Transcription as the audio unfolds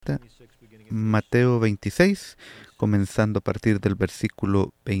Mateo 26, comenzando a partir del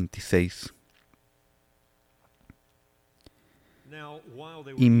versículo 26.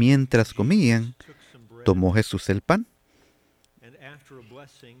 Y mientras comían, tomó Jesús el pan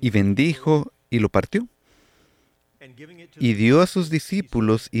y bendijo y lo partió. Y dio a sus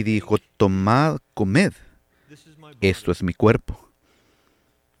discípulos y dijo: tomad, comed, esto es mi cuerpo.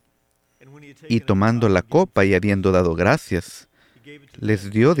 Y tomando la copa y habiendo dado gracias,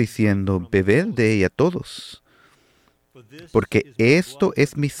 les dio diciendo: bebed de ella todos, porque esto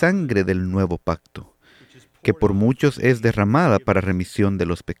es mi sangre del nuevo pacto, que por muchos es derramada para remisión de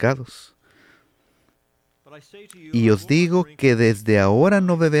los pecados. Y os digo que desde ahora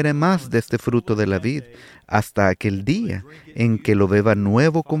no beberé más de este fruto de la vid, hasta aquel día en que lo beba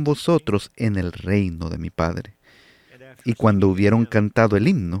nuevo con vosotros en el reino de mi Padre. Y cuando hubieron cantado el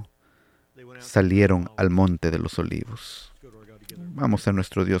himno, salieron al monte de los olivos. Vamos a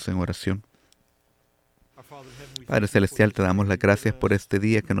nuestro Dios en oración. Padre Celestial, te damos las gracias por este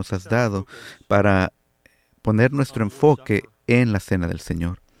día que nos has dado para poner nuestro enfoque en la cena del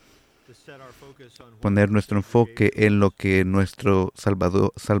Señor. Poner nuestro enfoque en lo que nuestro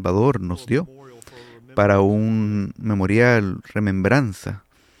Salvador nos dio para un memorial, remembranza,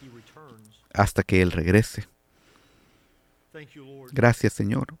 hasta que Él regrese. Gracias,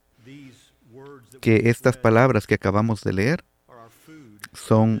 Señor, que estas palabras que acabamos de leer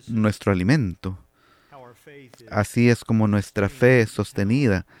son nuestro alimento. Así es como nuestra fe es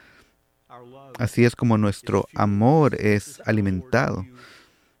sostenida. Así es como nuestro amor es alimentado.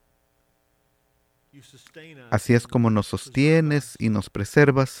 Así es como nos sostienes y nos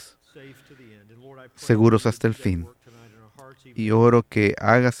preservas seguros hasta el fin. Y oro que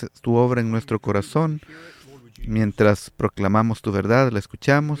hagas tu obra en nuestro corazón mientras proclamamos tu verdad, la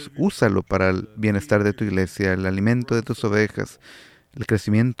escuchamos. Úsalo para el bienestar de tu iglesia, el alimento de tus ovejas, el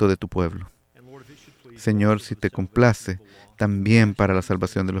crecimiento de tu pueblo. Señor, si te complace, también para la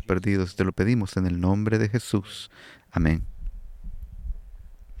salvación de los perdidos, te lo pedimos en el nombre de Jesús. Amén.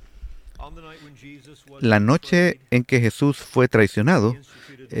 La noche en que Jesús fue traicionado,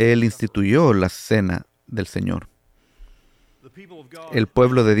 Él instituyó la cena del Señor. El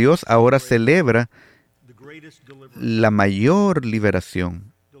pueblo de Dios ahora celebra la mayor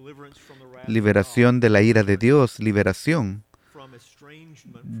liberación. Liberación de la ira de Dios, liberación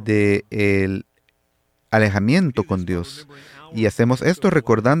del alejamiento con Dios. Y hacemos esto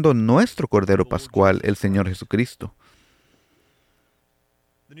recordando nuestro Cordero Pascual, el Señor Jesucristo.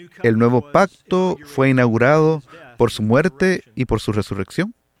 El nuevo pacto fue inaugurado por su muerte y por su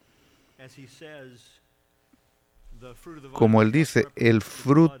resurrección. Como Él dice, el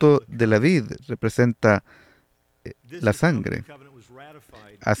fruto de la vid representa la sangre.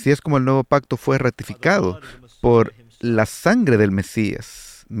 Así es como el nuevo pacto fue ratificado por la sangre del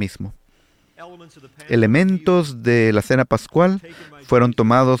Mesías mismo. Elementos de la cena pascual fueron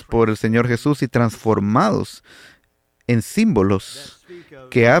tomados por el Señor Jesús y transformados en símbolos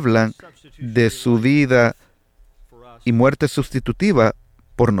que hablan de su vida y muerte sustitutiva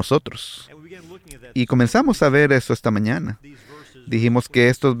por nosotros. Y comenzamos a ver eso esta mañana. Dijimos que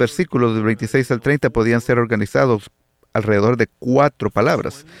estos versículos del 26 al 30 podían ser organizados alrededor de 4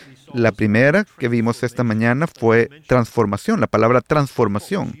 palabras. La primera que vimos esta mañana fue transformación, la palabra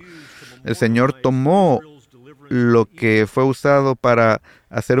transformación. El Señor tomó lo que fue usado para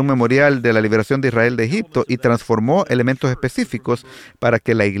hacer un memorial de la liberación de Israel de Egipto y transformó elementos específicos para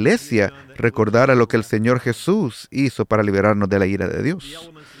que la iglesia recordara lo que el Señor Jesús hizo para liberarnos de la ira de Dios.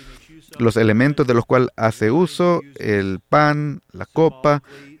 Los elementos de los cuales hace uso, el pan, la copa,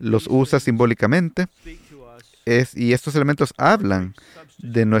 los usa simbólicamente. Y estos elementos hablan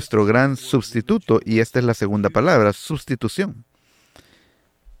de nuestro gran sustituto, y esta es la segunda palabra, sustitución.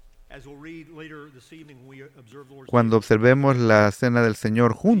 Cuando observemos la cena del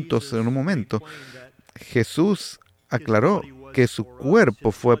Señor juntos en un momento, Jesús aclaró que su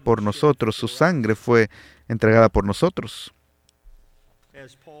cuerpo fue por nosotros, su sangre fue entregada por nosotros.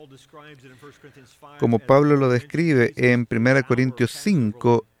 Como Pablo lo describe en 1 Corintios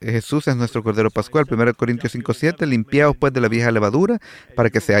 5, Jesús es nuestro Cordero Pascual. 1 Corintios 5:7, limpiaos pues de la vieja levadura, para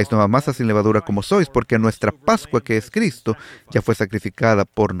que seáis nueva masa sin levadura como sois, porque nuestra Pascua, que es Cristo, ya fue sacrificada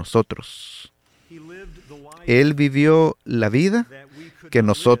por nosotros. Él vivió la vida que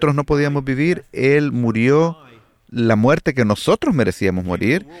nosotros no podíamos vivir. Él murió la muerte que nosotros merecíamos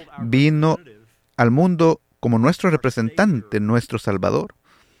morir. Vino al mundo como nuestro representante, nuestro Salvador.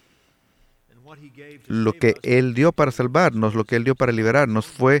 Lo que Él dio para salvarnos, lo que Él dio para liberarnos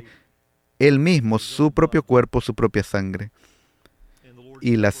fue Él mismo, su propio cuerpo, su propia sangre.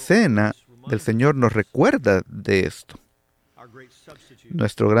 Y la cena del Señor nos recuerda de esto.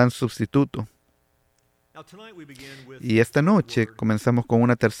 nuestro gran sustituto. Y esta noche comenzamos con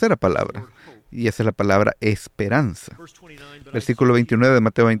una tercera palabra, y esa es la palabra esperanza. Versículo 29 de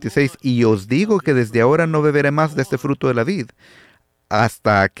Mateo 26, y os digo que desde ahora no beberé más de este fruto de la vid,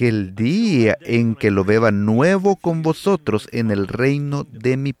 hasta aquel día en que lo beba nuevo con vosotros en el reino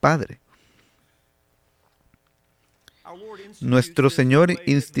de mi Padre. Nuestro Señor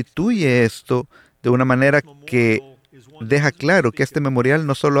instituye esto de una manera que deja claro que este memorial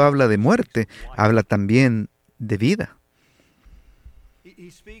no solo habla de muerte, habla también de vida.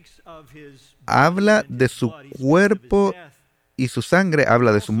 Habla de su cuerpo y su sangre,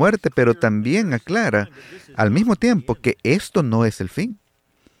 habla de su muerte, pero también aclara al mismo tiempo que esto no es el fin.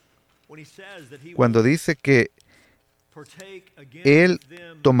 Cuando dice que Él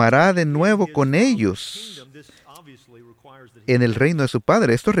tomará de nuevo con ellos en el reino de su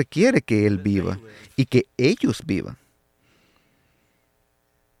Padre, esto requiere que Él viva y que ellos vivan.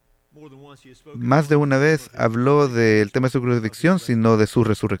 Más de una vez habló del tema de su crucifixión, sino de su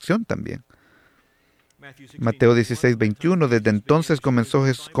resurrección también. Mateo 16, 21, desde entonces comenzó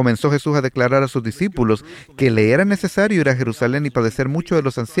Jesús a declarar a sus discípulos que le era necesario ir a Jerusalén y padecer mucho de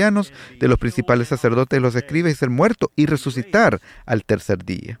los ancianos, de los principales sacerdotes y los escribas y ser muerto y resucitar al tercer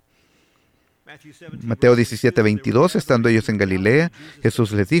día. Mateo 17, 22, estando ellos en Galilea,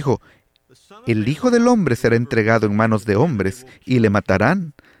 Jesús les dijo, el Hijo del Hombre será entregado en manos de hombres y le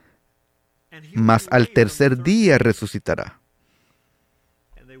matarán, mas al tercer día resucitará.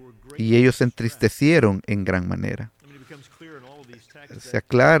 Y ellos se entristecieron en gran manera. Se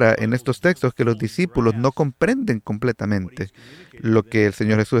aclara en estos textos que los discípulos no comprenden completamente lo que el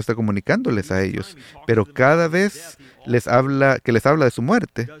Señor Jesús está comunicándoles a ellos, pero cada vez les habla de su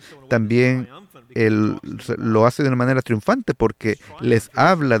muerte, también Él lo hace de una manera triunfante porque les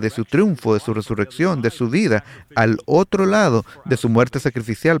habla de su triunfo, de su resurrección, de su vida, al otro lado de su muerte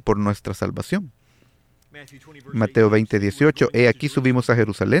sacrificial por nuestra salvación. Mateo 20, 18, he aquí subimos a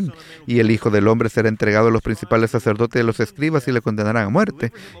Jerusalén, y el Hijo del Hombre será entregado a los principales sacerdotes y a los escribas, y le condenarán a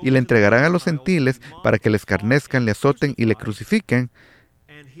muerte, y le entregarán a los gentiles para que le escarnezcan, le azoten y le crucifiquen,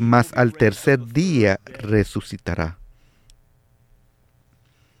 mas al tercer día resucitará.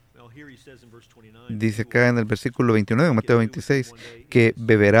 Dice acá en el versículo 29 de Mateo 26, que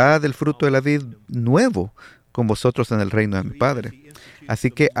beberá del fruto de la vid nuevo con vosotros en el reino de mi Padre.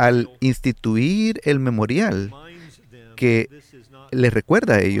 Así que al instituir el memorial, que les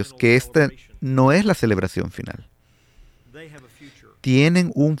recuerda a ellos que esta no es la celebración final.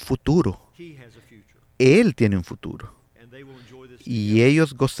 Tienen un futuro. Él tiene un futuro. Y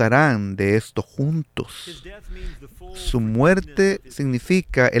ellos gozarán de esto juntos. Su muerte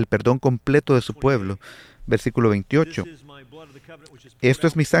significa el perdón completo de su pueblo. Versículo 28. Esto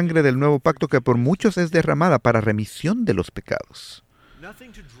es mi sangre del nuevo pacto que por muchos es derramada para remisión de los pecados.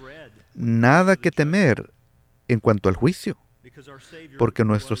 Nada que temer en cuanto al juicio, porque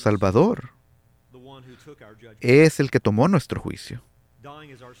nuestro Salvador es el que tomó nuestro juicio.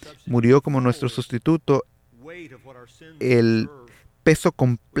 Murió como nuestro sustituto. El peso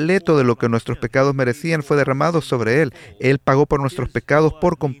completo de lo que nuestros pecados merecían fue derramado sobre Él. Él pagó por nuestros pecados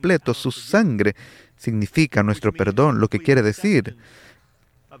por completo. Su sangre significa nuestro perdón, lo que quiere decir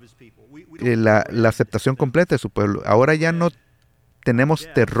la aceptación completa de su pueblo. Ahora ya no tenemos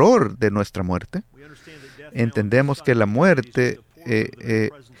terror de nuestra muerte. Entendemos que la muerte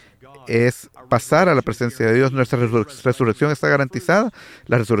es pasar a la presencia de Dios. Nuestra resurrección está garantizada.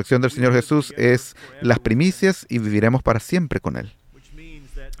 La resurrección del Señor Jesús es las primicias y viviremos para siempre con Él.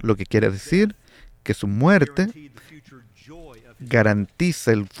 Lo que quiere decir que su muerte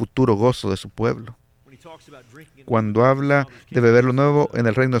garantiza el futuro gozo de su pueblo. Cuando habla de beber lo nuevo en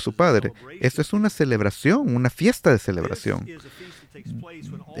el reino de su Padre, esto es una celebración, una fiesta de celebración.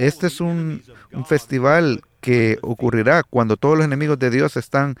 Este es un festival que ocurrirá cuando todos los enemigos de Dios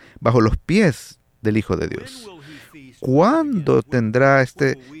están bajo los pies del Hijo de Dios. ¿Cuándo tendrá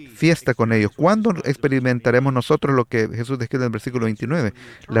fiesta con ellos? ¿Cuándo experimentaremos nosotros lo que Jesús describe en el versículo 29?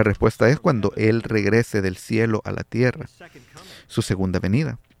 La respuesta es cuando Él regrese del cielo a la tierra, su segunda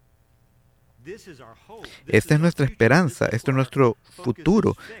venida. Esta es nuestra esperanza, este es nuestro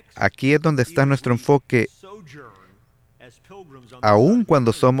futuro. Aquí es donde está nuestro enfoque. Aun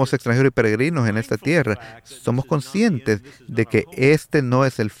cuando somos extranjeros y peregrinos en esta tierra, somos conscientes de que este no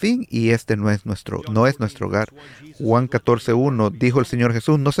es el fin y este no es nuestro hogar. Juan 14:1 dijo el Señor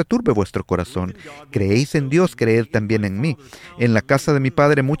Jesús, no se turbe vuestro corazón. Creéis en Dios, creed también en mí. En la casa de mi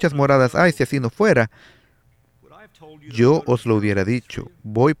Padre muchas moradas hay, si así no fuera, yo os lo hubiera dicho.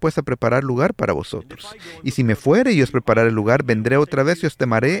 Voy pues a preparar lugar para vosotros. Y si me fuere y os prepararé lugar, vendré otra vez y os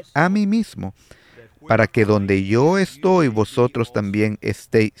tomaré a mí mismo, para que donde yo estoy, vosotros también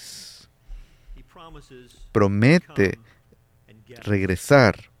estéis. Promete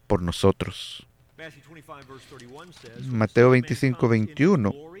regresar por nosotros. Mateo 25,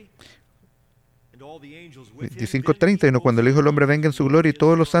 21. 25:31, cuando el Hijo del Hombre venga en su gloria y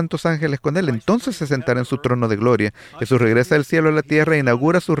todos los santos ángeles con él, entonces se sentará en su trono de gloria. Jesús regresa del cielo a la tierra,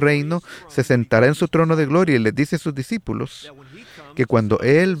 inaugura su reino, se sentará en su trono de gloria y les dice a sus discípulos que cuando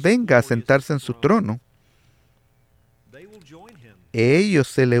Él venga a sentarse en su trono, ellos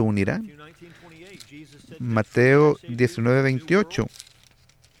se le unirán. Mateo 19:28.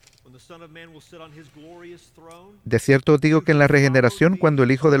 De cierto os digo que en la regeneración, cuando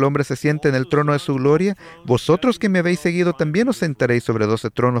el Hijo del Hombre se siente en el trono de su gloria, vosotros que me habéis seguido también os sentaréis sobre 12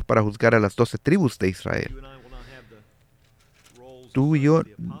 tronos para juzgar a las 12 tribus de Israel. Tú y yo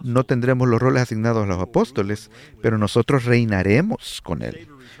no tendremos los roles asignados a los apóstoles, pero nosotros reinaremos con Él.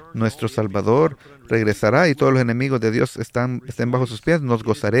 Nuestro Salvador regresará y todos los enemigos de Dios estén bajo sus pies. Nos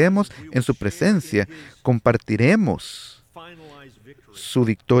gozaremos en su presencia, compartiremos su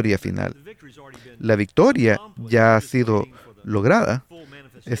victoria final. La victoria ya ha sido lograda.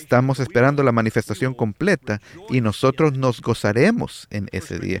 Estamos esperando la manifestación completa y nosotros nos gozaremos en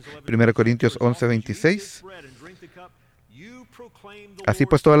ese día. 1 Corintios 11:26. Así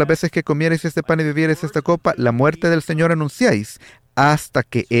pues, todas las veces que comiereis este pan y bebiereis esta copa, la muerte del Señor anunciáis hasta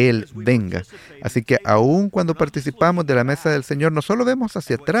que Él venga. Así que aun cuando participamos de la mesa del Señor, no solo vemos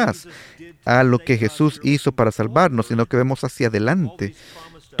hacia atrás a lo que Jesús hizo para salvarnos, sino que vemos hacia adelante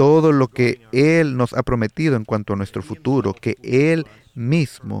todo lo que Él nos ha prometido en cuanto a nuestro futuro, que Él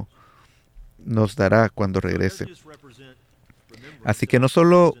mismo nos dará cuando regrese. Así que no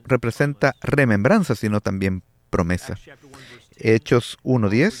solo representa remembranza, sino también promesa. Hechos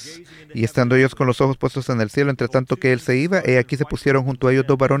 1:10. Y estando ellos con los ojos puestos en el cielo, entre tanto que él se iba, he aquí se pusieron junto a ellos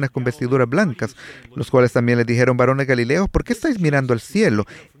 2 varones con vestiduras blancas, los cuales también les dijeron: varones galileos, ¿por qué estáis mirando al cielo?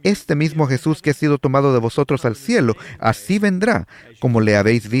 Este mismo Jesús que ha sido tomado de vosotros al cielo, así vendrá, como le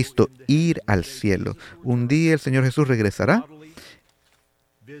habéis visto ir al cielo. Un día el Señor Jesús regresará,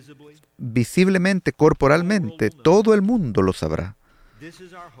 visiblemente, corporalmente, todo el mundo lo sabrá.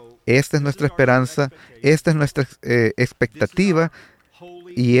 Esta es nuestra esperanza, esta es nuestra expectativa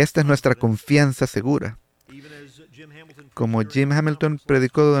y esta es nuestra confianza segura. Como Jim Hamilton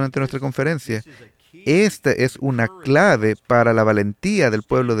predicó durante nuestra conferencia, esta es una clave para la valentía del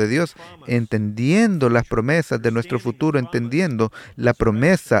pueblo de Dios, entendiendo las promesas de nuestro futuro, entendiendo la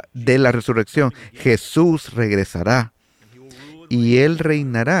promesa de la resurrección. Jesús regresará y Él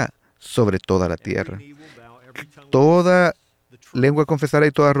reinará sobre toda la tierra. Toda lengua confesará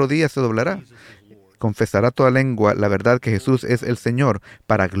y toda rodilla se doblará. Confesará toda lengua la verdad que Jesús es el Señor,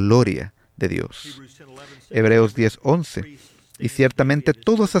 para gloria de Dios. Hebreos 10:11. Y ciertamente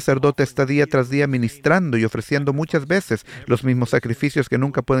todo sacerdote está día tras día ministrando y ofreciendo muchas veces los mismos sacrificios que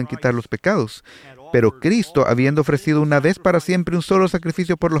nunca pueden quitar los pecados. Pero Cristo, habiendo ofrecido una vez para siempre un solo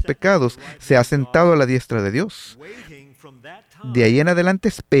sacrificio por los pecados, se ha sentado a la diestra de Dios. De ahí en adelante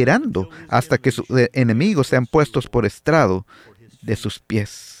esperando hasta que sus enemigos sean puestos por estrado de sus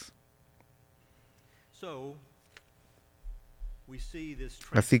pies.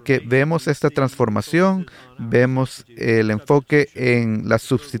 Así que vemos esta transformación, vemos el enfoque en la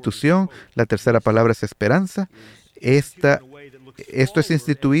sustitución. La tercera palabra es esperanza. Esto es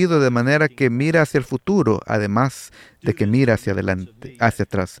instituido de manera que mira hacia el futuro, además de que mira hacia adelante, hacia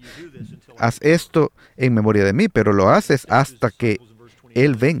atrás. Haz esto en memoria de mí, pero lo haces hasta que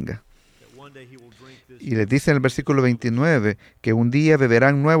Él venga. Y les dice en el versículo 29 que un día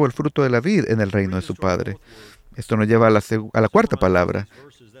beberán nuevo el fruto de la vid en el reino de su Padre. Esto nos lleva a la cuarta palabra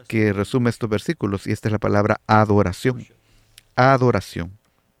que resume estos versículos, y esta es la palabra adoración. Adoración.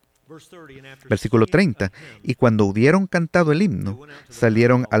 Versículo 30. Y cuando hubieron cantado el himno,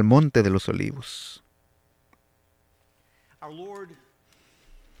 salieron al monte de los olivos.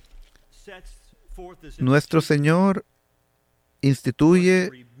 Nuestro Señor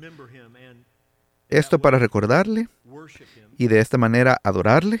instituye esto para recordarle y de esta manera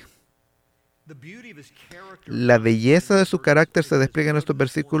adorarle. La belleza de su carácter se despliega en estos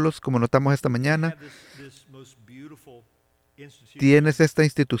versículos, como notamos esta mañana. Tienes esta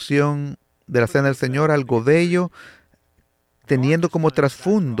institución de la Cena del Señor, algo bello, teniendo como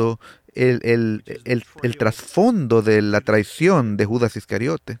trasfondo el trasfondo de la traición de Judas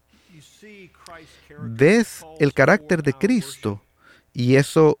Iscariote. Ves el carácter de Cristo y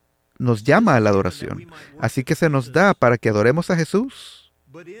eso nos llama a la adoración. Así que se nos da para que adoremos a Jesús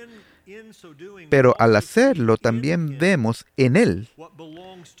Pero al hacerlo también vemos en Él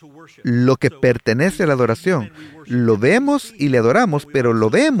lo que pertenece a la adoración. Lo vemos y le adoramos, pero lo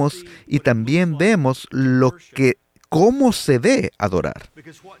vemos y también vemos cómo se debe adorar.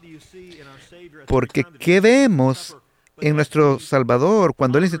 Porque ¿qué vemos en nuestro Salvador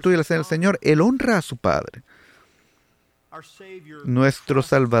cuando Él instituye la cena del Señor? Él honra a su Padre. Nuestro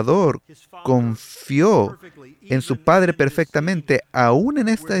Salvador confió en su Padre perfectamente, aún en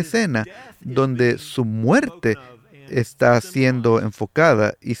esta escena donde su muerte está siendo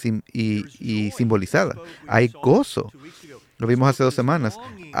enfocada y simbolizada. Hay gozo. Lo vimos hace 2 semanas.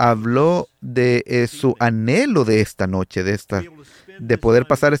 Habló de su anhelo de esta noche, de poder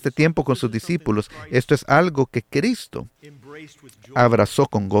pasar este tiempo con sus discípulos. Esto es algo que Cristo abrazó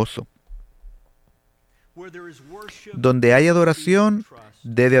con gozo. Donde hay adoración,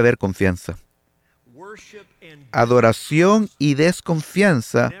 debe haber confianza. Adoración y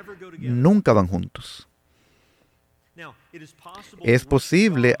desconfianza nunca van juntos. Es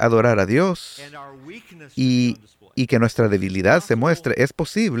posible adorar a Dios y que nuestra debilidad se muestre. Es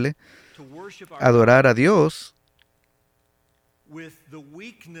posible adorar a Dios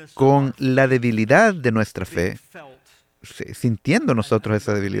con la debilidad de nuestra fe, sintiendo nosotros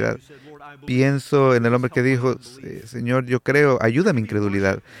esa debilidad. Pienso en el hombre que dijo, Señor, yo creo, ayuda a mi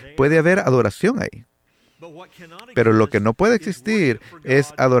incredulidad. Puede haber adoración ahí. Pero lo que no puede existir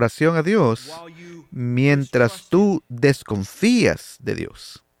es adoración a Dios mientras tú desconfías de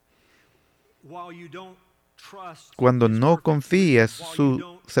Dios. Cuando no confías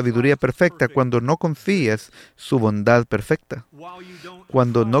su sabiduría perfecta, cuando no confías su bondad perfecta,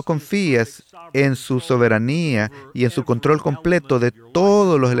 cuando no confías en su soberanía y en su control completo de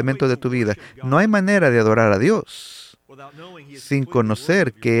todos los elementos de tu vida, no hay manera de adorar a Dios sin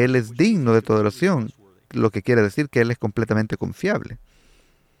conocer que Él es digno de tu adoración, lo que quiere decir que Él es completamente confiable.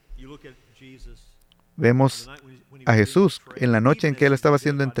 Vemos a Jesús en la noche en que Él estaba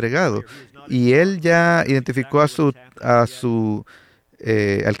siendo entregado y Él ya identificó al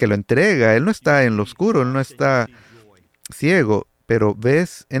que lo entrega. Él no está en lo oscuro, Él no está ciego, pero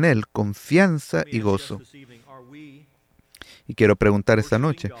ves en Él confianza y gozo. Y quiero preguntar esta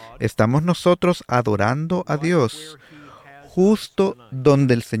noche, ¿estamos nosotros adorando a Dios justo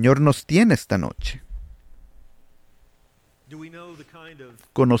donde el Señor nos tiene esta noche?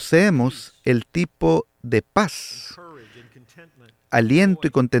 ¿Conocemos el tipo de paz, aliento y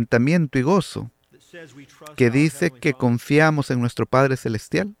contentamiento y gozo que dice que confiamos en nuestro Padre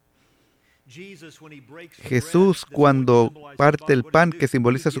Celestial? Jesús, cuando parte el pan que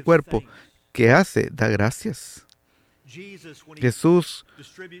simboliza su cuerpo, ¿qué hace? Da gracias. Jesús,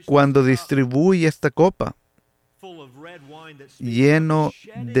 cuando distribuye esta copa lleno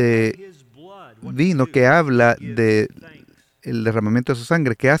de vino que habla de el derramamiento de su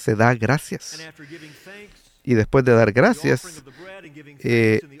sangre, ¿qué hace? Da gracias. Y después de dar gracias,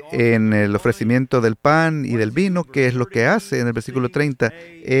 en el ofrecimiento del pan y del vino, ¿qué es lo que hace? En el versículo 30,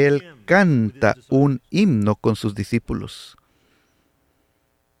 Él canta un himno con sus discípulos.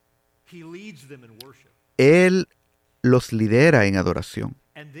 Él los lidera en adoración.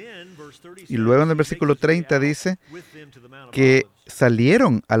 Y luego en el versículo 30 dice que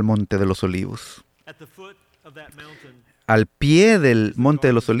salieron al monte de los olivos. Al pie del monte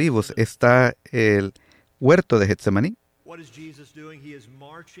de los olivos está el huerto de Getsemaní.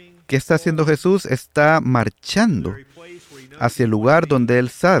 ¿Qué está haciendo Jesús? Está marchando hacia el lugar donde Él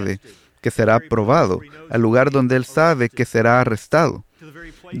sabe que será probado, al lugar donde Él sabe que será arrestado,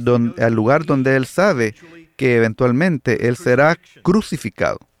 al lugar donde Él sabe que eventualmente Él será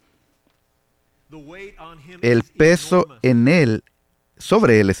crucificado. El peso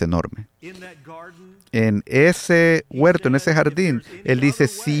sobre Él es enorme. En ese huerto, en ese jardín, Él dice,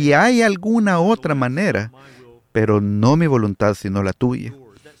 si hay alguna otra manera, pero no mi voluntad, sino la tuya.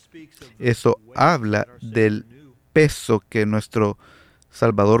 Eso habla del peso que nuestro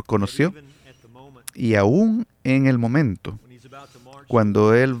Salvador conoció. Y aún en el momento,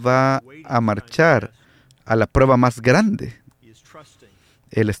 cuando Él va a marchar a la prueba más grande,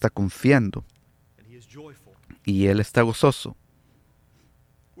 Él está confiando y Él está gozoso.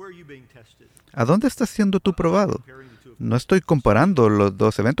 ¿A dónde estás siendo tú probado? No estoy comparando los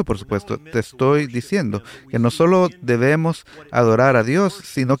dos eventos, por supuesto. Te estoy diciendo que no solo debemos adorar a Dios,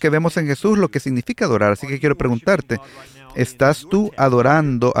 sino que vemos en Jesús lo que significa adorar. Así que quiero preguntarte, ¿estás tú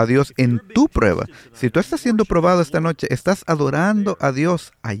adorando a Dios en tu prueba? Si tú estás siendo probado esta noche, ¿estás adorando a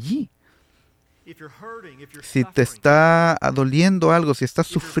Dios allí? Si te está doliendo algo, si estás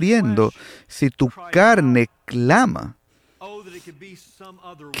sufriendo, si tu carne clama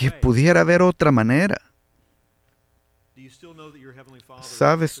que pudiera haber otra manera,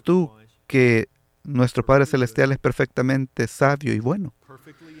 ¿Sabes tú que nuestro Padre Celestial es perfectamente sabio y bueno?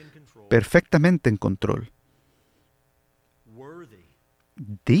 Perfectamente en control.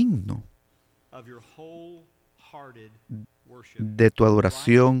 Digno de tu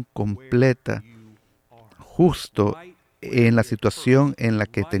adoración completa, justo en la situación en la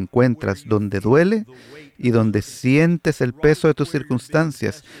que te encuentras, donde duele y donde sientes el peso de tus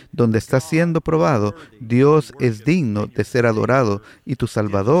circunstancias, donde estás siendo probado. Dios es digno de ser adorado y tu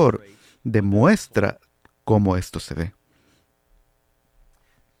Salvador demuestra cómo esto se ve.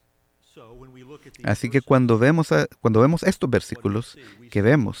 Así que cuando vemos estos versículos, que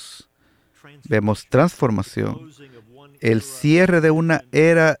vemos transformación, el cierre de una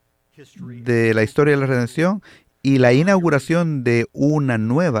era de la historia de la redención y la inauguración de una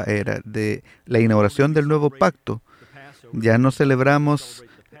nueva era, de la inauguración del nuevo pacto. Ya no celebramos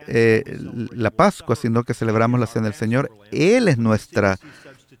la Pascua, sino que celebramos la Cena del Señor. Él es nuestra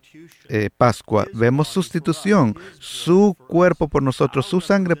Pascua. Vemos sustitución, su cuerpo por nosotros, su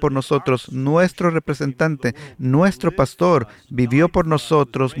sangre por nosotros, nuestro representante, nuestro pastor, vivió por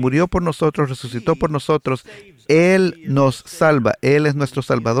nosotros, murió por nosotros, resucitó por nosotros. Él nos salva, Él es nuestro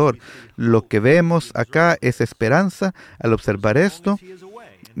Salvador. Lo que vemos acá es esperanza al observar esto.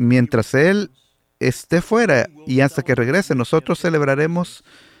 Mientras Él esté fuera y hasta que regrese, nosotros celebraremos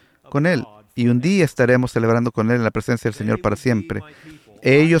con Él. Y un día estaremos celebrando con Él en la presencia del Señor para siempre.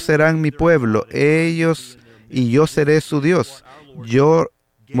 Ellos serán mi pueblo, ellos y yo seré su Dios. Yo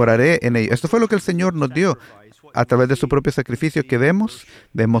moraré en ellos. Esto fue lo que el Señor nos dio a través de su propio sacrificio. Que vemos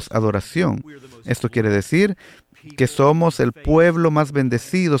adoración. Esto quiere decir que somos el pueblo más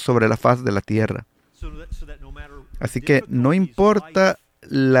bendecido sobre la faz de la tierra. Así que no importa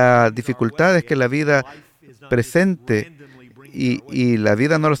las dificultades que la vida presente, y la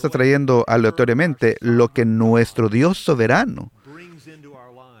vida no lo está trayendo aleatoriamente, lo que nuestro Dios soberano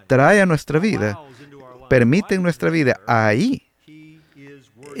trae a nuestra vida, permite en nuestra vida, ahí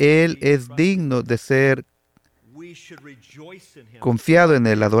Él es digno de ser confiado en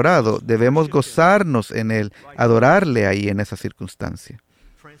Él, adorado. Debemos gozarnos en Él, adorarle ahí en esa circunstancia.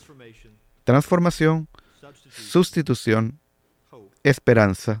 Transformación, sustitución,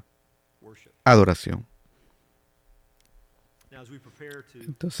 esperanza, adoración.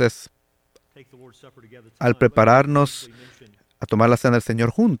 Entonces, al prepararnos a tomar la cena del Señor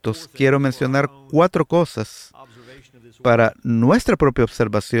juntos, quiero mencionar 4 cosas para nuestra propia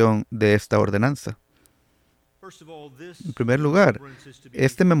observación de esta ordenanza. En primer lugar,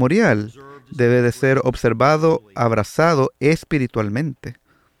 este memorial debe de ser observado, abrazado espiritualmente.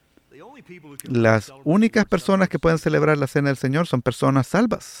 Las únicas personas que pueden celebrar la cena del Señor son personas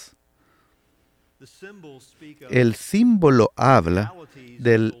salvas. El símbolo habla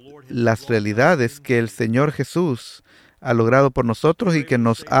de las realidades que el Señor Jesús ha logrado por nosotros y que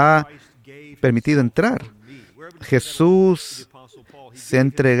nos ha permitido entrar. Jesús se ha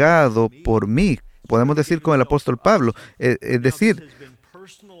entregado por mí. Podemos decir con el apóstol Pablo, es decir,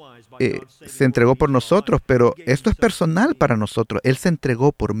 se entregó por nosotros, pero esto es personal para nosotros. Él se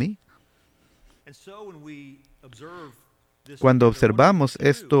entregó por mí. Cuando observamos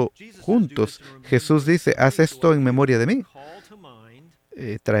esto juntos, Jesús dice, haz esto en memoria de mí.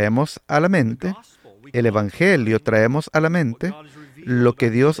 Traemos a la mente el Evangelio, traemos a la mente lo que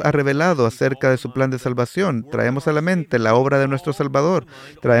Dios ha revelado acerca de su plan de salvación, traemos a la mente la obra de nuestro Salvador,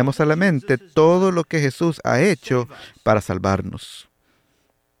 traemos a la mente todo lo que Jesús ha hecho para salvarnos.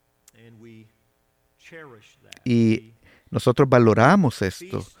 Y nosotros valoramos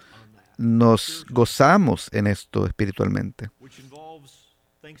esto, nos gozamos en esto espiritualmente,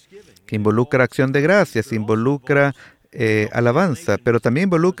 que involucra acción de gracias, involucra alabanza, pero también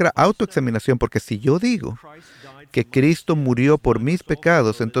involucra autoexaminación, porque si yo digo que Cristo murió por mis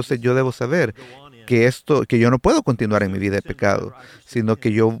pecados, entonces yo debo saber que yo no puedo continuar en mi vida de pecado, sino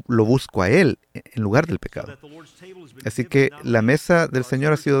que yo lo busco a Él en lugar del pecado. Así que la mesa del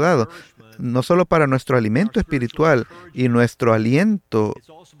Señor ha sido dado no solo para nuestro alimento espiritual y nuestro aliento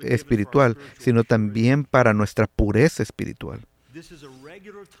espiritual, sino también para nuestra pureza espiritual.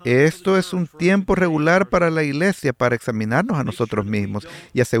 Esto es un tiempo regular para la iglesia, para examinarnos a nosotros mismos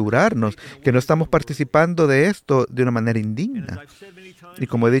y asegurarnos que no estamos participando de esto de una manera indigna. Y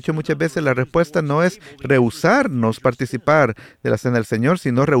como he dicho muchas veces, la respuesta no es rehusarnos participar de la cena del Señor,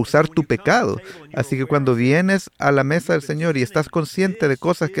 sino rehusar tu pecado. Así que cuando vienes a la mesa del Señor y estás consciente de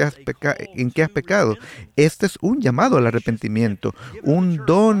cosas en que has pecado, este es un llamado al arrepentimiento, un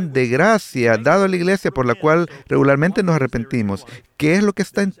don de gracia dado a la iglesia por la cual regularmente nos arrepentimos. ¿Qué es lo que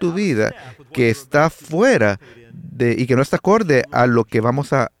está en tu vida que está fuera y que no está acorde a lo que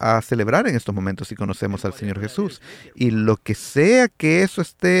vamos a celebrar en estos momentos si conocemos al Señor Jesús. Y lo que sea que eso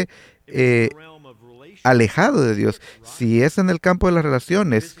esté alejado de Dios, si es en el campo de las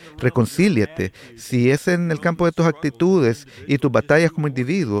relaciones, reconcíliate. Si es en el campo de tus actitudes y tus batallas como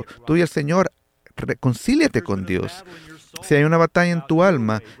individuo, tú y el Señor, reconcíliate con Dios. Si hay una batalla en tu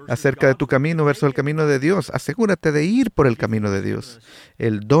alma acerca de tu camino versus el camino de Dios, asegúrate de ir por el camino de Dios.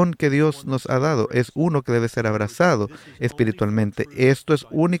 El don que Dios nos ha dado es uno que debe ser abrazado espiritualmente. Esto es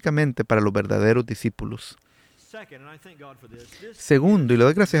únicamente para los verdaderos discípulos. Segundo, y le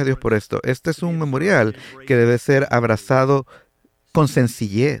doy gracias a Dios por esto, este es un memorial que debe ser abrazado con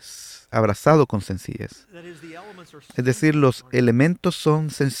sencillez. Abrazado con sencillez. Es decir, los elementos son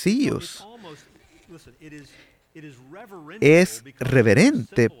sencillos. Es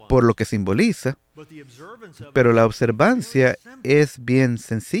reverente por lo que simboliza, pero la observancia es bien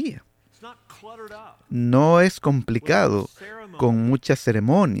sencilla. No es complicado, con mucha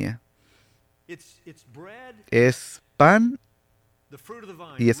ceremonia. Es pan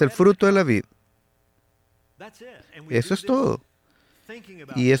y es el fruto de la vid. Eso es todo.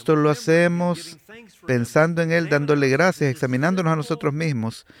 Y esto lo hacemos pensando en Él, dándole gracias, examinándonos a nosotros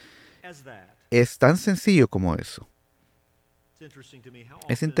mismos. Es tan sencillo como eso.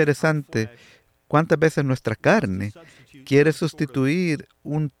 Es interesante cuántas veces nuestra carne quiere sustituir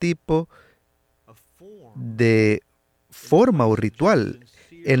un tipo de forma o ritual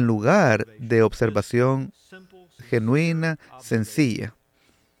en lugar de observación genuina, sencilla.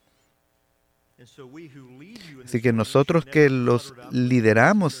 Así que nosotros que los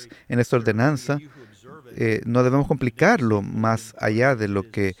lideramos en esta ordenanza, no debemos complicarlo más allá de lo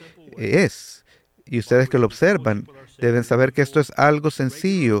que es. Y ustedes que lo observan deben saber que esto es algo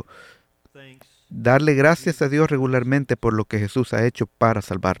sencillo. Darle gracias a Dios regularmente por lo que Jesús ha hecho para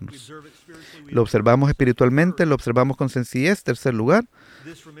salvarnos. Lo observamos espiritualmente, lo observamos con sencillez. Tercer lugar,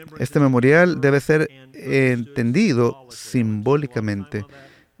 este memorial debe ser entendido simbólicamente.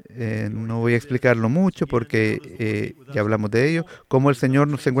 No voy a explicarlo mucho porque ya hablamos de ello. Cómo el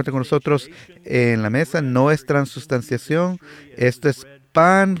Señor se encuentra con nosotros en la mesa no es transustanciación. Esto es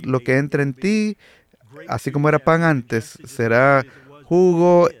pan, lo que entra en ti, así como era pan antes, será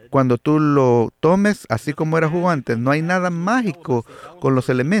jugo cuando tú lo tomes, así como era jugo antes. No hay nada mágico con los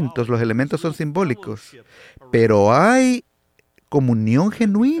elementos son simbólicos, pero hay comunión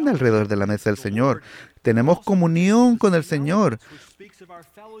genuina alrededor de la mesa del Señor. Tenemos comunión con el Señor.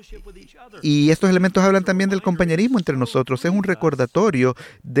 Y estos elementos hablan también del compañerismo entre nosotros. Es un recordatorio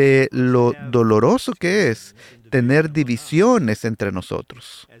de lo doloroso que es tener divisiones entre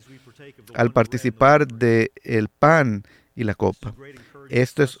nosotros al participar del pan y la copa.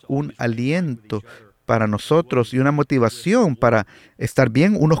 Esto es un aliento para nosotros y una motivación para estar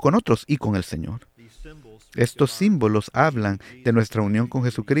bien unos con otros y con el Señor. Estos símbolos hablan de nuestra unión con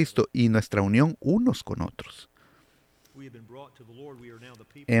Jesucristo y nuestra unión unos con otros.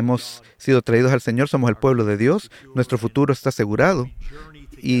 Hemos sido traídos al Señor, somos el pueblo de Dios, nuestro futuro está asegurado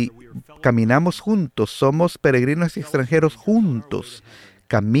y caminamos juntos, somos peregrinos y extranjeros juntos,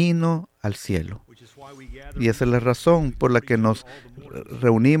 camino al cielo. Y esa es la razón por la que nos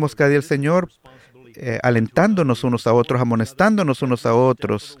reunimos cada día el Señor, alentándonos unos a otros, amonestándonos unos a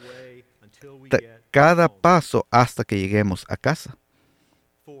otros, cada paso hasta que lleguemos a casa.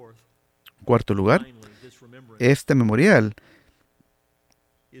 Cuarto lugar, este memorial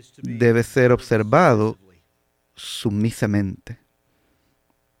debe ser observado sumisamente.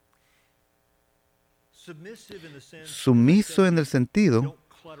 Sumiso en el sentido,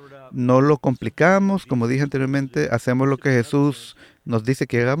 no lo complicamos, como dije anteriormente, hacemos lo que Jesús nos dice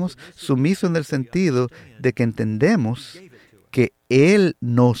que hagamos. Sumiso en el sentido de que entendemos que Él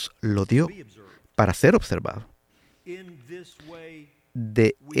nos lo dio para ser observado.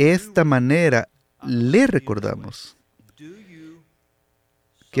 De esta manera le recordamos.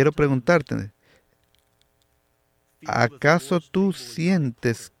 Quiero preguntarte, ¿acaso tú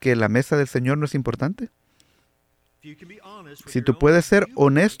sientes que la mesa del Señor no es importante? Si tú puedes ser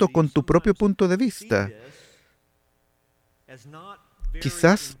honesto con tu propio punto de vista,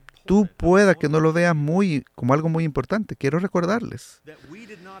 quizás tú pueda que no lo veas como algo muy importante. Quiero recordarles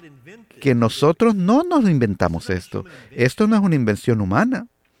que nosotros no nos inventamos esto. Esto no es una invención humana.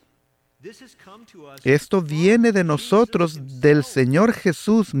 Esto viene de nosotros, del Señor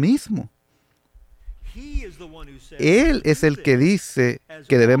Jesús mismo. Él es el que dice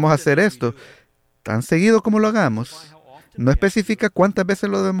que debemos hacer esto tan seguido como lo hagamos. No especifica cuántas veces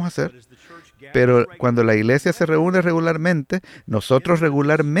lo debemos hacer, pero cuando la iglesia se reúne regularmente, nosotros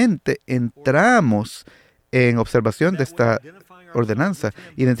regularmente entramos en observación de esta ordenanza,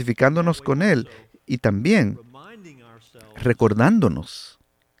 identificándonos con Él y también recordándonos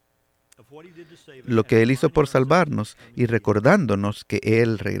lo que Él hizo por salvarnos y recordándonos que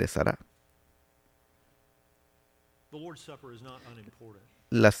Él regresará.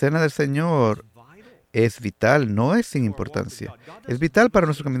 La cena del Señor es vital, no es sin importancia. Es vital para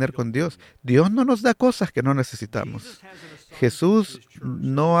nuestro caminar con Dios. Dios no nos da cosas que no necesitamos. Jesús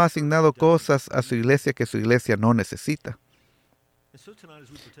no ha asignado cosas a su iglesia que su iglesia no necesita.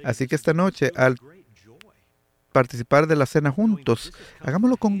 Así que esta noche, al participar de la cena juntos,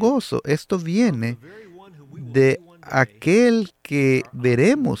 hagámoslo con gozo. Esto viene de aquel que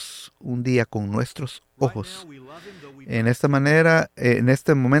veremos un día con nuestros ojos. En esta manera, en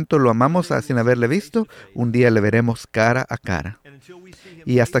este momento lo amamos sin haberle visto, un día le veremos cara a cara.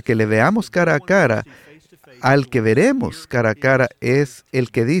 Y hasta que le veamos cara a cara, al que veremos cara a cara es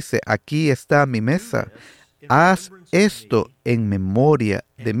el que dice, aquí está mi mesa, haz esto en memoria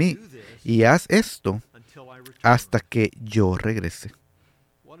de mí, y haz esto hasta que yo regrese.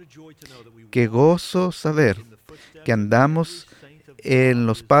 Qué gozo saber que andamos en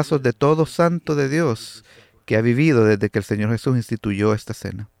los pasos de todo santo de Dios que ha vivido desde que el Señor Jesús instituyó esta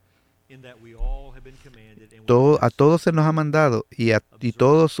cena. A todos se nos ha mandado y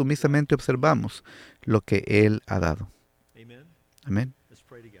todos sumisamente observamos lo que Él ha dado. Amén.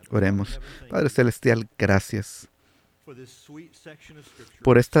 Oremos. Padre Celestial, gracias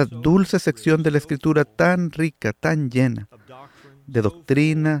por esta dulce sección de la Escritura tan rica, tan llena de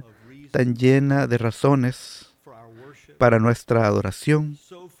doctrina, tan llena de razones para nuestra adoración,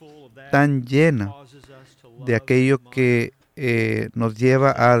 tan llena de aquello que nos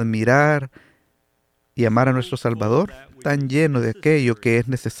lleva a admirar y amar a nuestro Salvador, tan lleno de aquello que es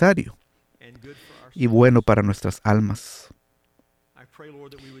necesario y bueno para nuestras almas.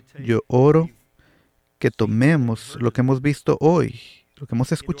 Yo oro que tomemos lo que hemos visto hoy, lo que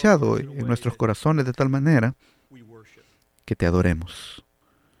hemos escuchado hoy en nuestros corazones de tal manera que te adoremos.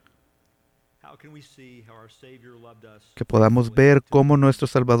 Que podamos ver cómo nuestro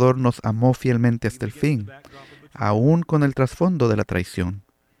Salvador nos amó fielmente hasta el fin, aún con el trasfondo de la traición.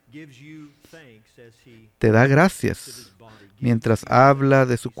 Te da gracias mientras habla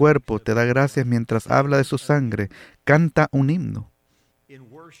de su cuerpo, te da gracias mientras habla de su sangre, canta un himno.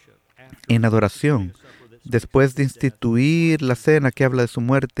 En adoración, después de instituir la cena que habla de su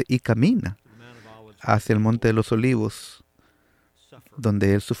muerte, y camina hacia el Monte de los Olivos,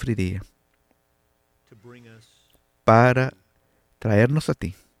 donde Él sufriría, para traernos a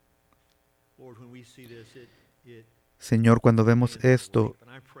ti. Señor, cuando vemos esto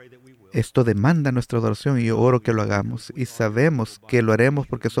demanda nuestra adoración y yo oro que lo hagamos. Y sabemos que lo haremos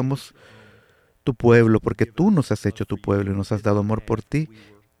porque somos tu pueblo, porque tú nos has hecho tu pueblo y nos has dado amor por ti,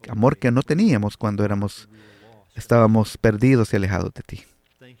 amor que no teníamos cuando estábamos perdidos y alejados de ti.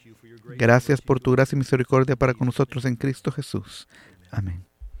 Gracias por tu gracia y misericordia para con nosotros en Cristo Jesús. Amén.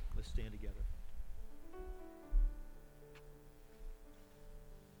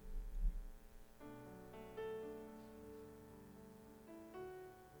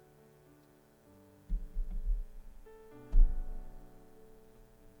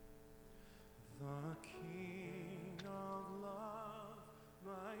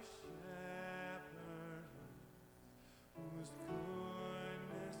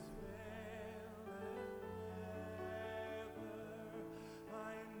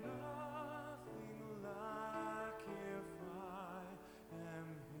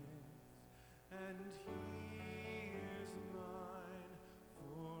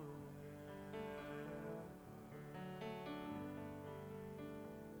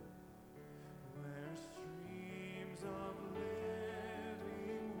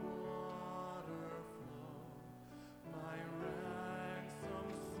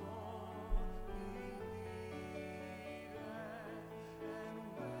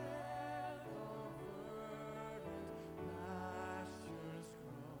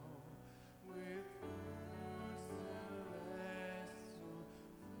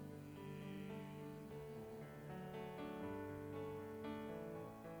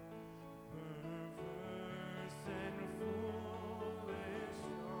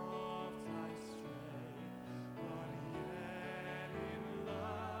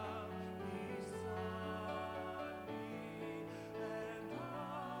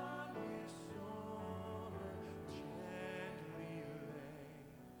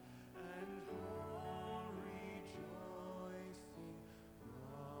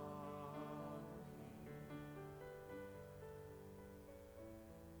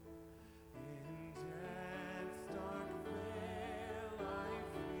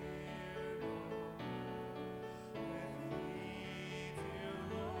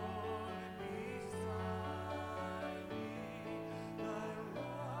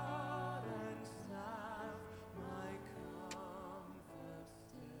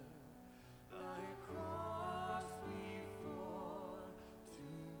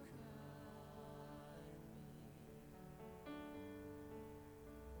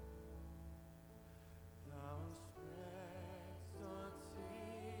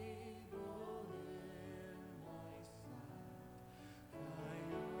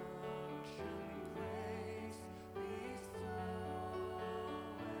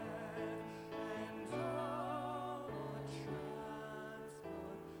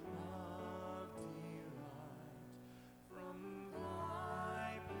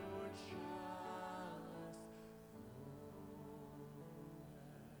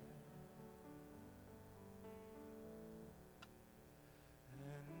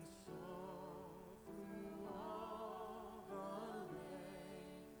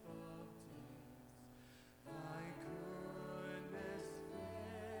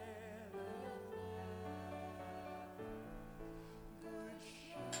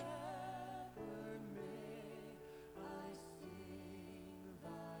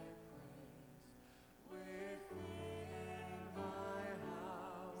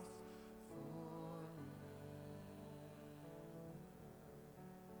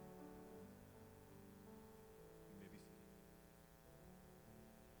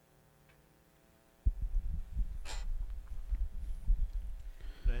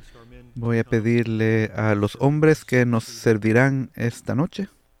 Voy a pedirle a los hombres que nos servirán esta noche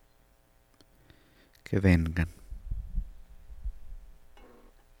que vengan.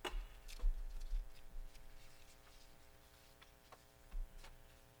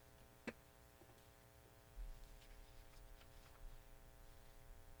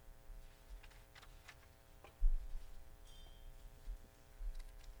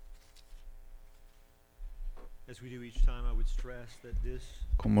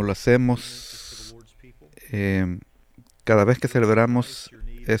 Como lo hacemos cada vez que celebramos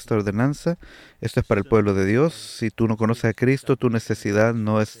esta ordenanza, esto es para el pueblo de Dios. Si tú no conoces a Cristo, tu necesidad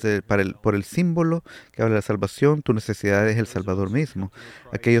no es por el símbolo que habla de la salvación, tu necesidad es el Salvador mismo.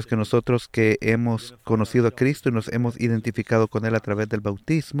 Aquellos que nosotros que hemos conocido a Cristo y nos hemos identificado con Él a través del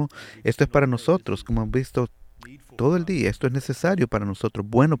bautismo, esto es para nosotros, como hemos visto todo el día. Esto es necesario para nosotros,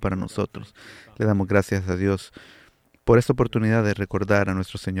 bueno para nosotros. Le damos gracias a Dios por esta oportunidad de recordar a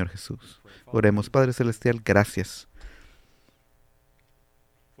nuestro Señor Jesús. Oremos, Padre Celestial, gracias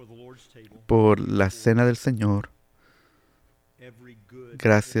por la cena del Señor.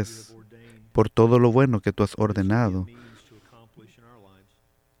 Gracias por todo lo bueno que tú has ordenado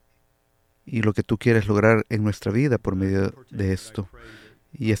y lo que tú quieres lograr en nuestra vida por medio de esto.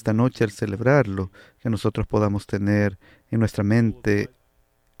 Y esta noche, al celebrarlo, que nosotros podamos tener en nuestra mente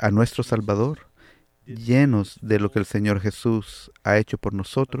a nuestro Salvador, llenos de lo que el Señor Jesús ha hecho por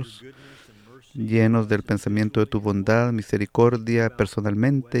nosotros, llenos del pensamiento de tu bondad, misericordia,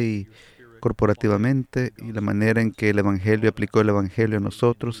 personalmente y corporativamente, y la manera en que el Evangelio aplicó el Evangelio a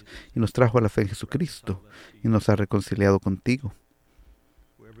nosotros y nos trajo a la fe en Jesucristo y nos ha reconciliado contigo.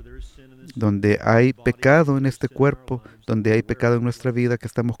 Donde hay pecado en este cuerpo, donde hay pecado en nuestra vida, que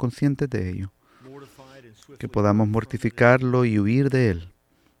estamos conscientes de ello, que podamos mortificarlo y huir de él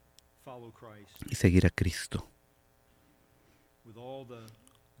y seguir a Cristo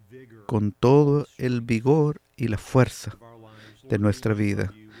con todo el vigor y la fuerza de nuestra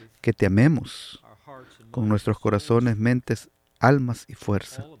vida, que te amemos con nuestros corazones, mentes, almas y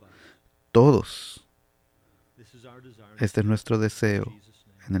fuerza. Todos. Este es nuestro deseo.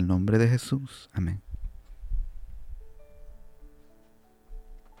 En el nombre de Jesús. Amén.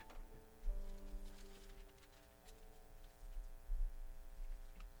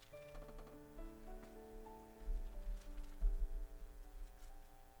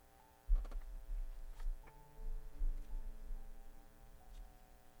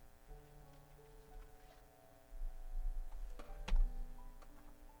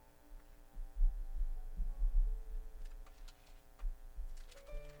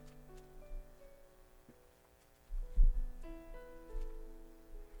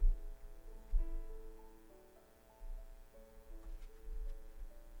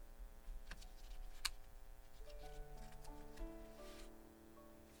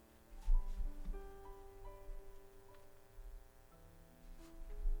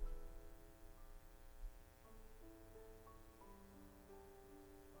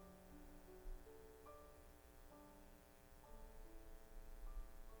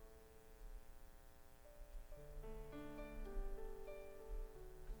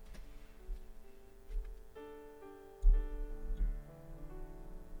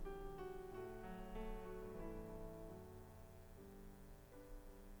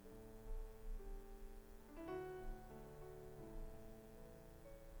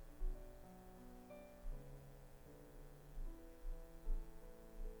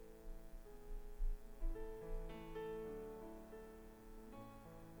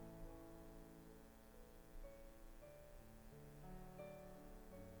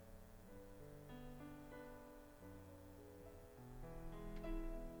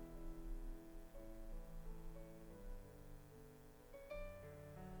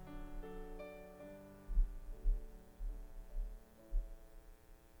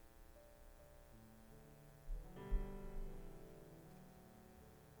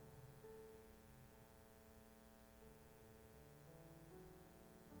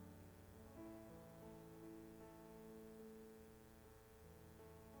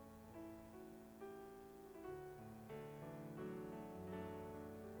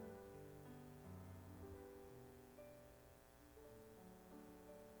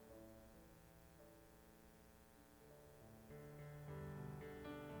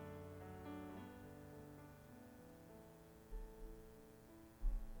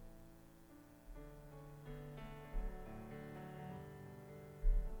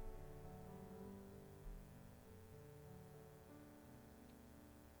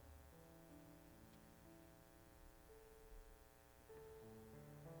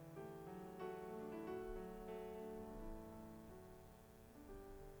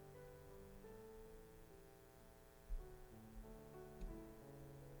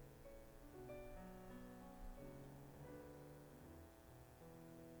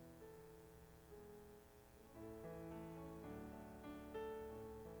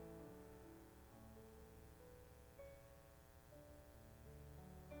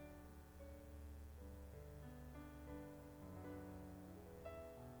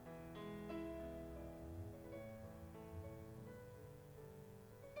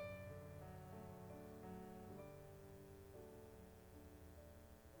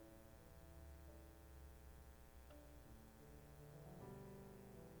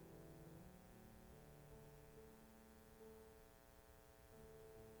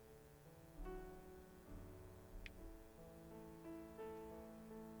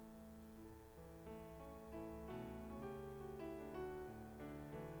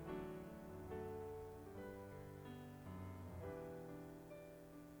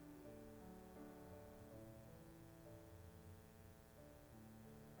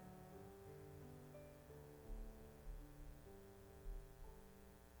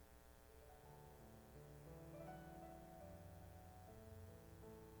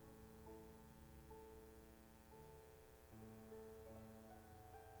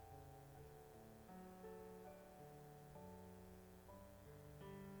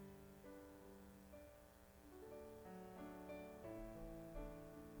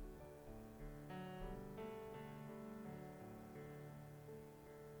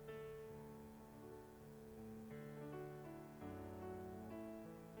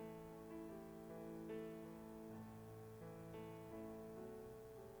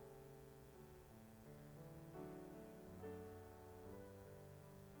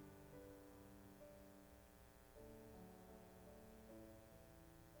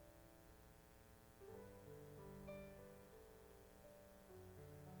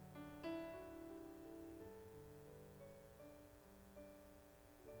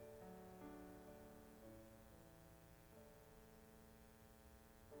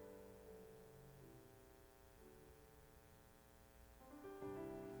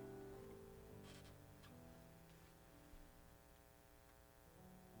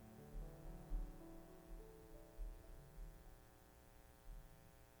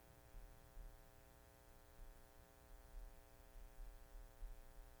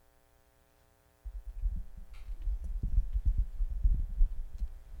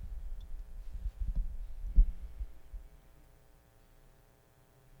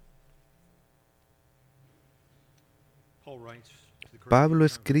 Pablo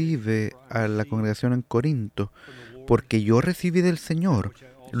escribe a la congregación en Corinto, porque yo recibí del Señor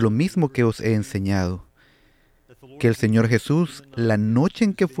lo mismo que os he enseñado, que el Señor Jesús, la noche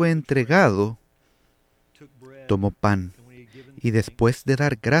en que fue entregado, tomó pan y después de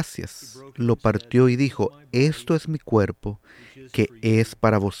dar gracias, lo partió y dijo: esto es mi cuerpo, que es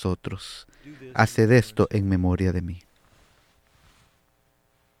para vosotros. Haced esto en memoria de mí.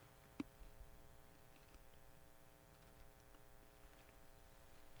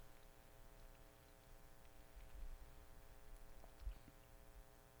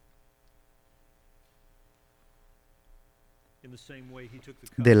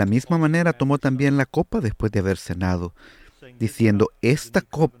 De la misma manera tomó también la copa después de haber cenado, diciendo: esta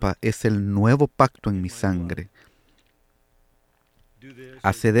copa es el nuevo pacto en mi sangre.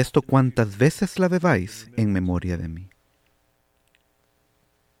 Haced esto cuantas veces la bebáis en memoria de mí.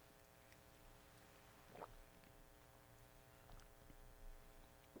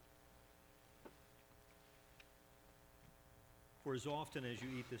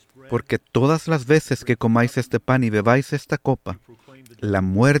 Porque todas las veces que comáis este pan y bebáis esta copa, la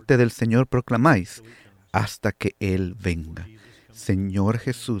muerte del Señor proclamáis hasta que Él venga. Señor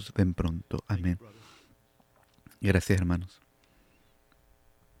Jesús, ven pronto. Amén. Gracias, hermanos.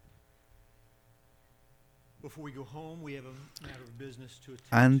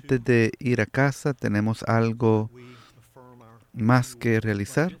 Antes de ir a casa, tenemos algo más que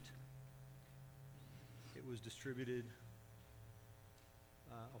realizar.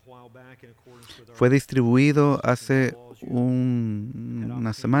 Fue distribuido hace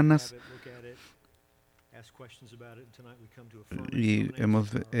unas semanas y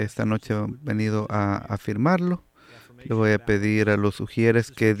esta noche venido a afirmarlo. Le voy a pedir a los sugieres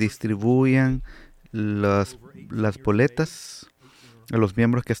que distribuyan las boletas a los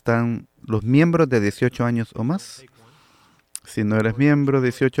miembros los miembros de 18 años o más. Si no eres miembro de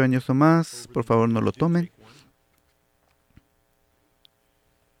 18 años o más, por favor no lo tomen.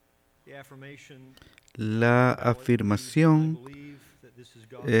 La afirmación,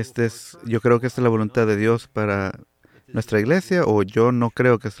 yo creo que esta es la voluntad de Dios para nuestra iglesia, o yo no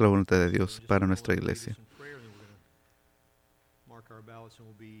creo que esta es la voluntad de Dios para nuestra iglesia.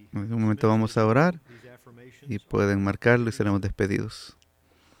 En un momento vamos a orar y pueden marcarlo y seremos despedidos.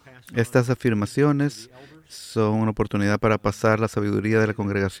 Estas afirmaciones son una oportunidad para pasar la sabiduría de la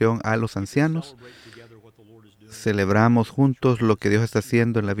congregación a los ancianos. Celebramos juntos lo que Dios está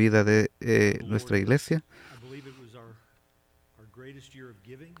haciendo en la vida de nuestra iglesia.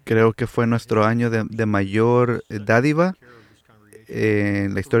 Creo que fue nuestro año de mayor dádiva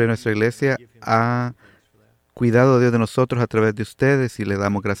en la historia de nuestra iglesia. Ha cuidado Dios de nosotros a través de ustedes y le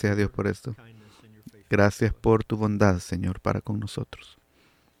damos gracias a Dios por esto. Gracias por tu bondad, Señor, para con nosotros.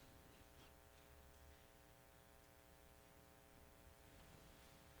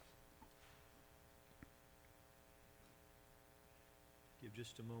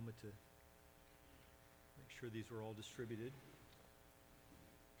 Just a moment to make sure these were all distributed.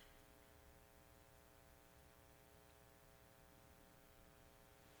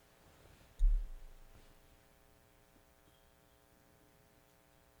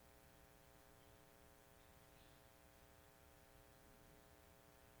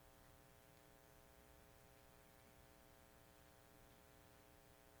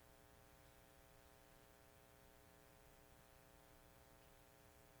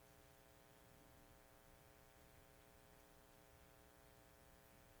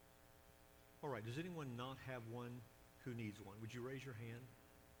 All right, does anyone not have one who needs one? Would you raise your hand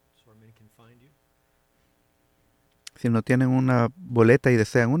so our men can find you? Si no tienen una boleta y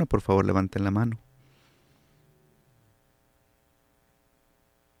desean una, por favor, levanten la mano.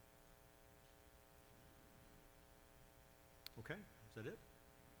 Okay, is that it?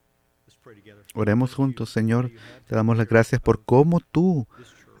 Let's pray together. Oremos juntos, Señor. Te damos las gracias por cómo tú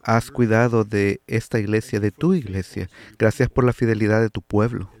has cuidado de esta iglesia, de tu iglesia. Gracias por la fidelidad de tu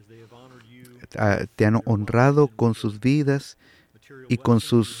pueblo. Te han honrado con sus vidas y con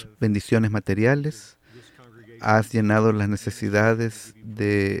sus bendiciones materiales. Has llenado las necesidades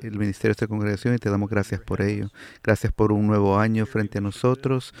del ministerio de esta congregación y te damos gracias por ello. Gracias por un nuevo año frente a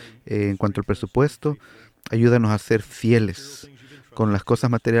nosotros. En cuanto al presupuesto, ayúdanos a ser fieles con las cosas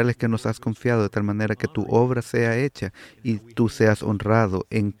materiales que nos has confiado, de tal manera que tu obra sea hecha y tú seas honrado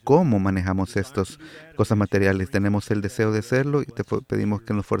en cómo manejamos estas cosas materiales. Tenemos el deseo de hacerlo y te pedimos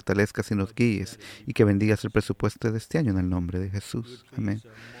que nos fortalezcas y nos guíes y que bendigas el presupuesto de este año en el nombre de Jesús. Amén.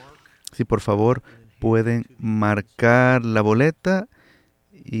 Sí, por favor, pueden marcar la boleta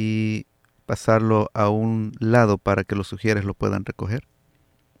y pasarlo a un lado para que los sugieres lo puedan recoger.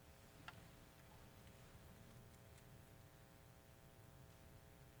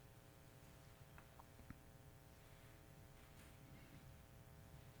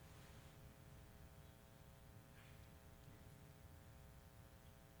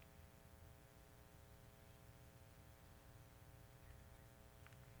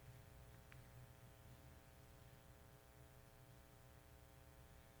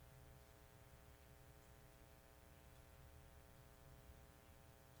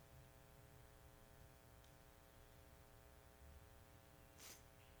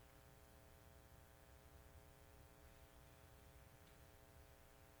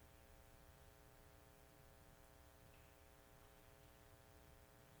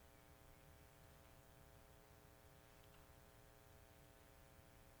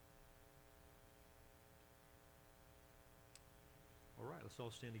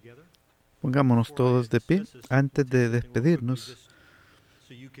 Pongámonos todos de pie antes de despedirnos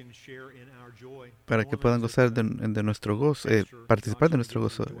para que puedan gozar de nuestro gozo, participar de nuestro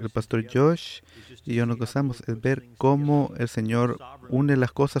gozo. El pastor Josh y yo nos gozamos es ver cómo el Señor une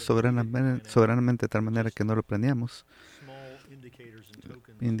las cosas soberanamente de tal manera que no lo planeamos.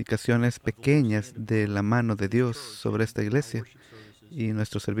 Indicaciones pequeñas de la mano de Dios sobre esta iglesia y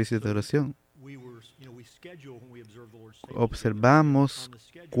nuestros servicios de oración. Observamos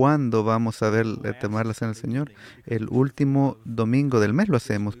cuándo vamos a ver tomar la cena del Señor. El último domingo del mes lo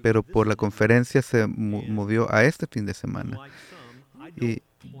hacemos, pero por la conferencia se movió a este fin de semana. Y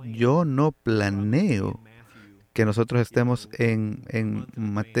yo no planeo que nosotros estemos en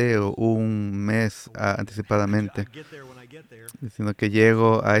Mateo un mes anticipadamente, sino que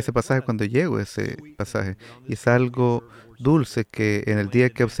llego a ese pasaje cuando llego a ese pasaje. Y es algo dulce que en el día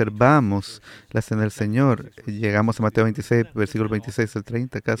que observamos la cena del Señor, llegamos a Mateo 26, versículo 26 al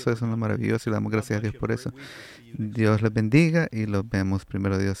 30. ¿Acaso eso no es maravilloso? Y le damos gracias a Dios por eso. Dios les bendiga y los vemos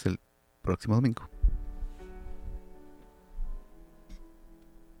primero Dios el próximo domingo.